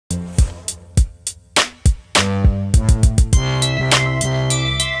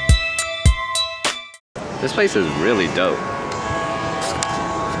This place is really dope.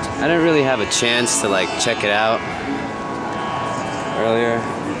 I didn't really have a chance to like check it out earlier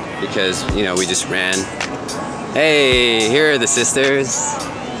because, you know, we just ran. Hey, here are the sisters.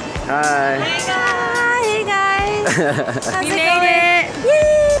 Hi. Hey guys. How's it going?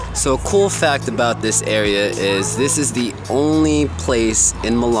 Yay! So a cool fact about this area is this is the only place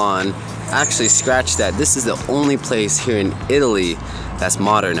in Milan, actually scratch that, this is the only place here in Italy that's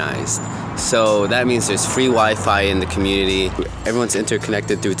modernized. So that means there's free Wi-Fi in the community. Everyone's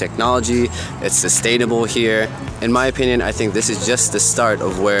interconnected through technology. It's sustainable here. In my opinion, I think this is just the start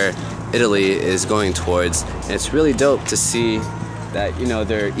of where Italy is going towards. And it's really dope to see that, you know,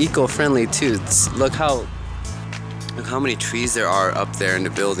 they're eco-friendly too. Look how many trees there are up there in the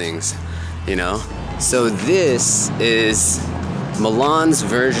buildings, you know? So this is Milan's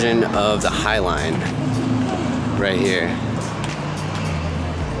version of the High Line right here.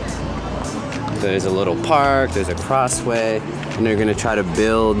 There's a little park, there's a crossway, and they're gonna try to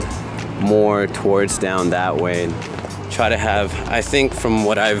build more towards down that way and try to have, I think from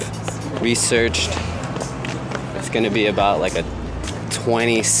what I've researched, it's gonna be about like a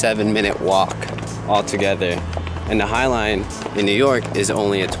 27-minute walk altogether. And the High Line in New York is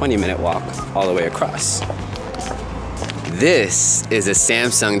only a 20-minute walk all the way across. This is a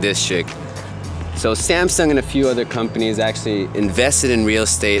Samsung district. So Samsung and a few other companies actually invested in real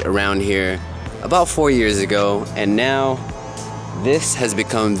estate around here about 4 years ago, and now this has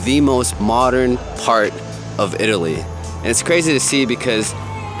become the most modern part of Italy. And it's crazy to see because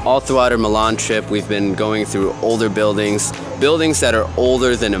all throughout our Milan trip we've been going through older buildings that are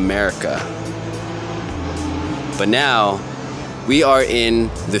older than America. But now we are in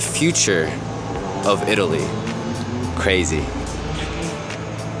the future of Italy. Crazy.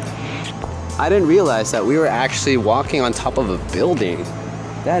 I didn't realize that we were actually walking on top of a building.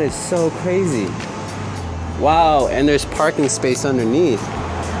 That is so crazy. Wow, and there's parking space underneath.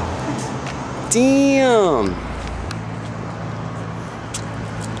 Damn.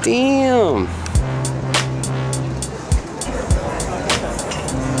 Damn.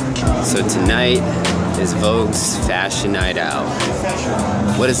 So tonight is Vogue's Fashion Night Out.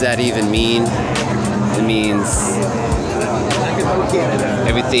 What does that even mean? It means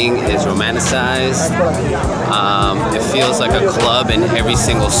everything is romanticized. It feels like a club in every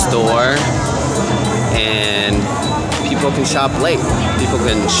single store, and people can shop late. People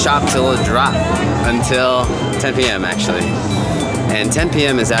can shop till a drop until 10 p.m. actually. And 10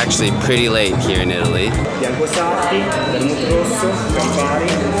 p.m. is actually pretty late here in Italy.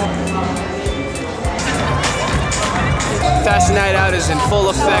 Fashion Night Out is in full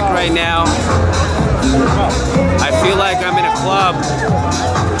effect right now. I feel like I'm in a club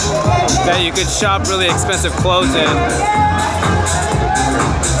that you could shop really expensive clothes in.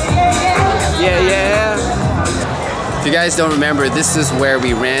 Yeah. If you guys don't remember, this is where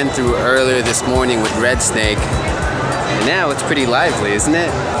we ran through earlier this morning with Red Snake. And now it's pretty lively, isn't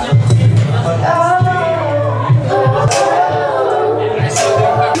it?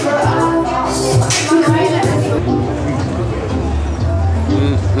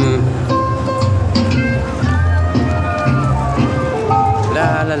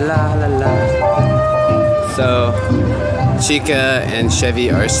 La la la la. So Chika and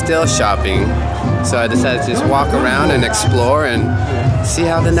Chevy are still shopping, so I decided to just walk around and explore and see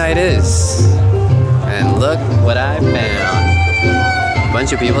how the night is. And look what I found. A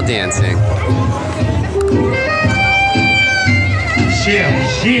bunch of people dancing. Chef.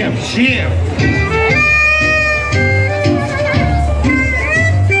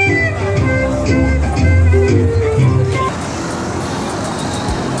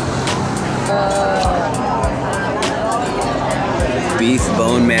 Beef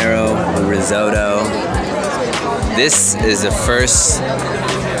bone marrow risotto. This is the first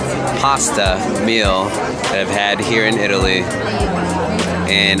pasta meal that I've had here in Italy,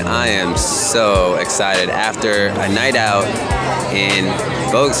 and I am so excited. After a night out in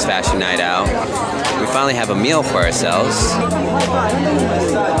Vogue's Fashion Night Out, we finally have a meal for ourselves.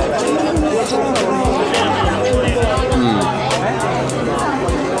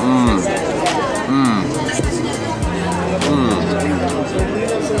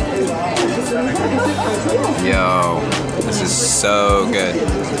 Yo, this is so good.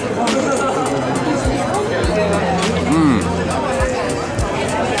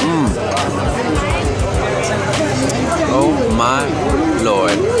 Oh my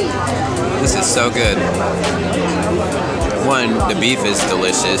Lord. This is so good. One, the beef is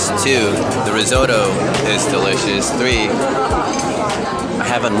delicious. Two, the risotto is delicious. Three, I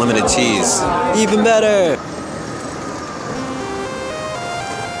have unlimited cheese. Even better.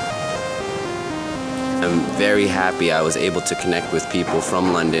 I'm very happy I was able to connect with people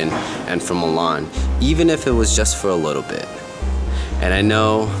from London and from Milan, even if it was just for a little bit. And I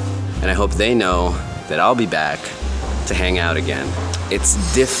know, and I hope they know, that I'll be back to hang out again. It's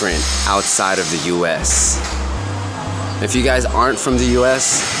different outside of the US. If you guys aren't from the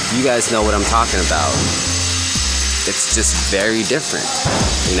US, you guys know what I'm talking about. It's just very different,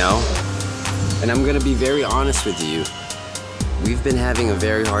 you know? And I'm gonna be very honest with you. We've been having a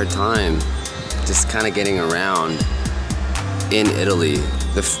very hard time just kind of getting around in Italy.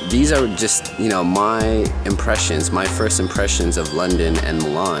 These are just, you know, my impressions, my first impressions of London and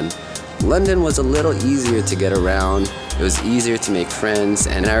Milan. London was a little easier to get around. It was easier to make friends,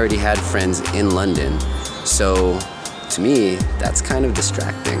 and I already had friends in London. So to me, that's kind of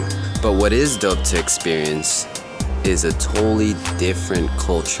distracting. But what is dope to experience is a totally different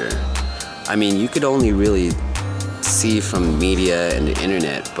culture. I mean, you could only really see from media and the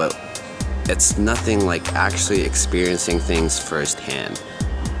internet, but it's nothing like actually experiencing things firsthand,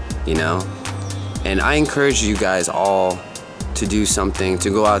 you know? And I encourage you guys all to do something, to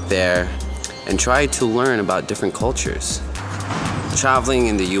go out there and try to learn about different cultures. Traveling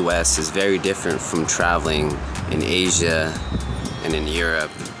in the US is very different from traveling in Asia and in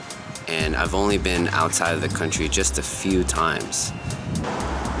Europe. And I've only been outside of the country just a few times.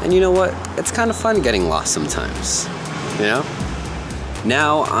 And you know what? It's kind of fun getting lost sometimes, you know?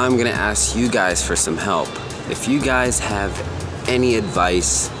 Now I'm gonna ask you guys for some help. If you guys have any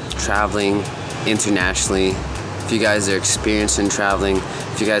advice traveling internationally, if you guys are experienced in traveling,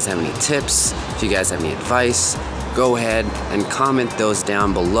 if you guys have any tips, if you guys have any advice, go ahead and comment those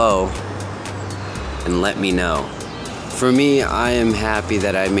down below and let me know. For me, I am happy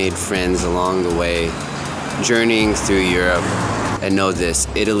that I made friends along the way, journeying through Europe. And know this,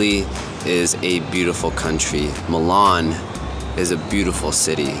 Italy is a beautiful country. Milan is a beautiful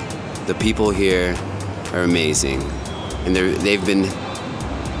city. The people here are amazing. And they've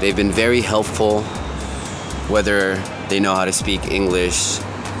been very helpful, whether they know how to speak English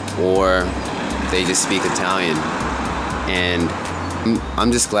or they just speak Italian. And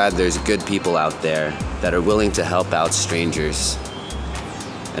I'm just glad there's good people out there that are willing to help out strangers.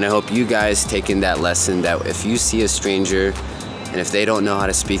 And I hope you guys take in that lesson that if you see a stranger and if they don't know how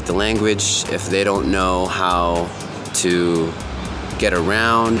to speak the language, if they don't know how to get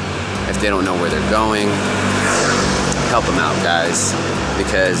around, if they don't know where they're going, help them out, guys.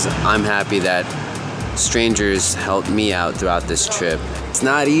 Because I'm happy that strangers helped me out throughout this trip. It's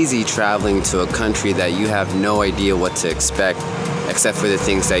not easy traveling to a country that you have no idea what to expect, except for the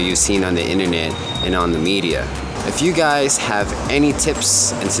things that you've seen on the internet and on the media. If you guys have any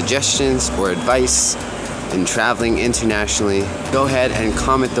tips and suggestions or advice in traveling internationally, go ahead and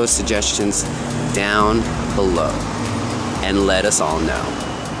comment those suggestions down below and let us all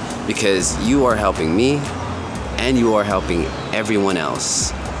know. Because you are helping me and you are helping everyone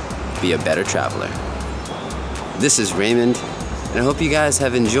else be a better traveler. This is Raymond, and I hope you guys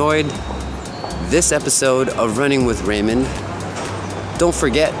have enjoyed this episode of Running with Raymond. Don't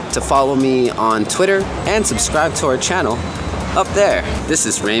forget to follow me on Twitter and subscribe to our channel up there. This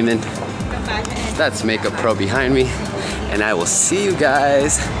is Raymond. That's Makeup Pro behind me, and I will see you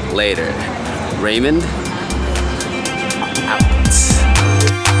guys later. Raymond